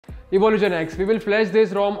Evolution X. We will flash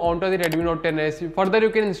this ROM onto the Redmi Note 10s. Further, you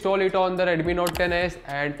can install it on the Redmi Note 10s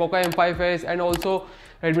and Poco M5s and also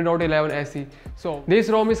Redmi Note 11 SE. So this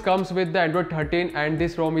ROM comes with the Android 13 and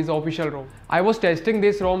this ROM is official ROM. I was testing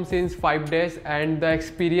this ROM since 5 days and the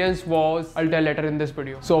experience was, I'll tell later in this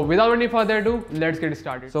video. So without any further ado, let's get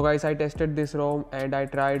started. So guys, I tested this ROM and I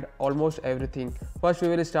tried almost everything. First we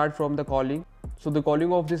will start from the calling. So the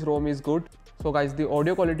calling of this ROM is good. So guys, the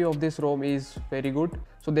audio quality of this ROM is very good.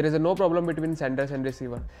 So there is no problem between senders and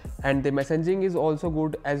receiver, and the messaging is also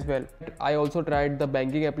good as well. I also tried the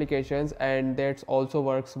banking applications and that also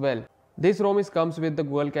works well. This ROM comes with the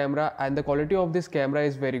Google camera and the quality of this camera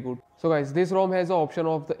is very good. So guys, this ROM has the option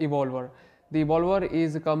of the evolver. The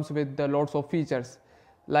evolver comes with the lots of features,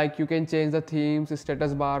 like you can change the themes,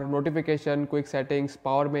 status bar, notification, quick settings,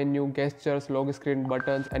 power menu, gestures, lock screen,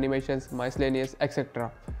 buttons, animations, miscellaneous,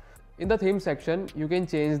 etc. In the theme section, you can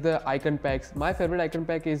change the icon packs. My favorite icon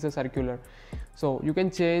pack is the circular. So you can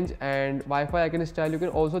change and Wi-Fi icon style. You can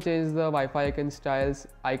also change the Wi-Fi icon styles,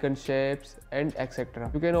 icon shapes and etc.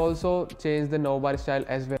 You can also change the navbar style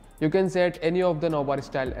as well. You can set any of the navbar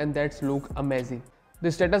style and that's look amazing.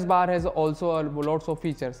 The status bar has also lots of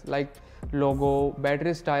features like logo,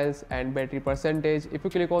 battery styles and battery percentage. If you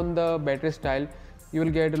click on the battery style, you will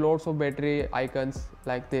get lots of battery icons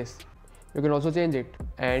like this. You can also change it,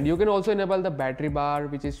 and you can also enable the battery bar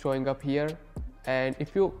which is showing up here, and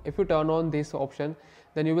if you turn on this option,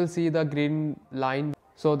 then you will see the green line.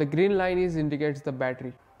 So the green line indicates the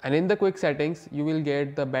battery, and in the quick settings you will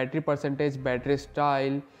get the battery percentage, battery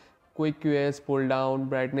style, quick QS, pull down,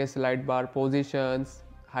 brightness, light bar, positions,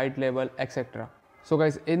 height level, etc. So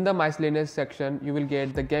guys, in the miscellaneous section you will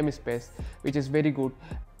get the game space, which is very good.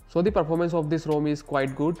 So the performance of this ROM is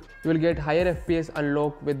quite good. You will get higher FPS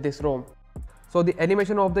unlock with this ROM. So the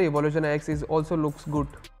animation of the Evolution X also looks good.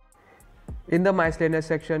 In the miscellaneous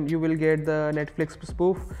section, you will get the Netflix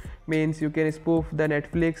spoof, means you can spoof the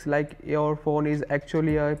Netflix like your phone is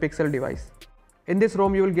actually a Pixel device. In this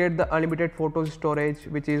ROM, you will get the unlimited photo storage,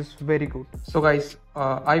 which is very good. So guys,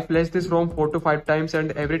 I flashed this ROM 4 to 5 times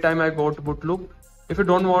and every time I got boot loop. If you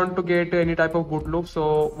don't want to get any type of boot loop,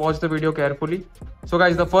 so watch the video carefully. So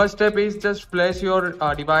guys, the first step is just flash your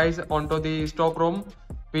device onto the stock ROM,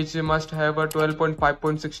 which must have a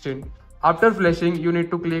 12.5.16. After flashing, you need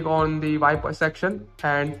to click on the wipe section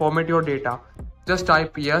and format your data. Just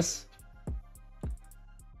type yes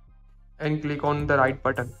and click on the right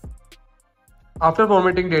button. After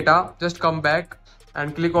formatting data, just come back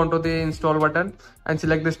and click onto the install button and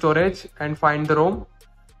select the storage and find the ROM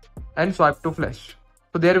and swipe to flash.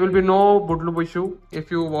 So there will be no boot loop issue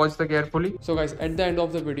if you watch the carefully. So guys, at the end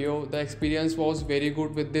of the video, the experience was very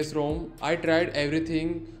good with this ROM. I tried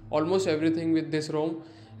everything, almost everything with this ROM,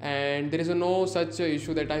 and there is no such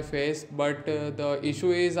issue that I faced. But the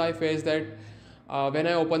issue is I faced that when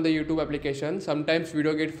I open the YouTube application, sometimes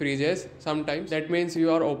video get freezes. Sometimes that means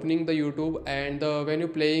you are opening the YouTube and when you're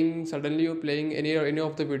playing, suddenly you're playing any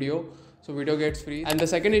of the video, so video gets freeze. And the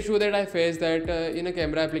second issue that I faced that in a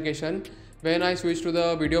camera application, when I switch to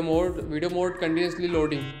the video mode continuously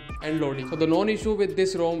loading and loading. So the known issue with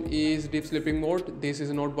this ROM is deep sleeping mode. This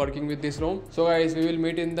is not working with this ROM. So guys, we will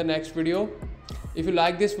meet in the next video. If you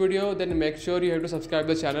like this video, then make sure you have to subscribe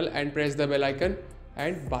the channel and press the bell icon,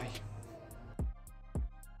 and bye.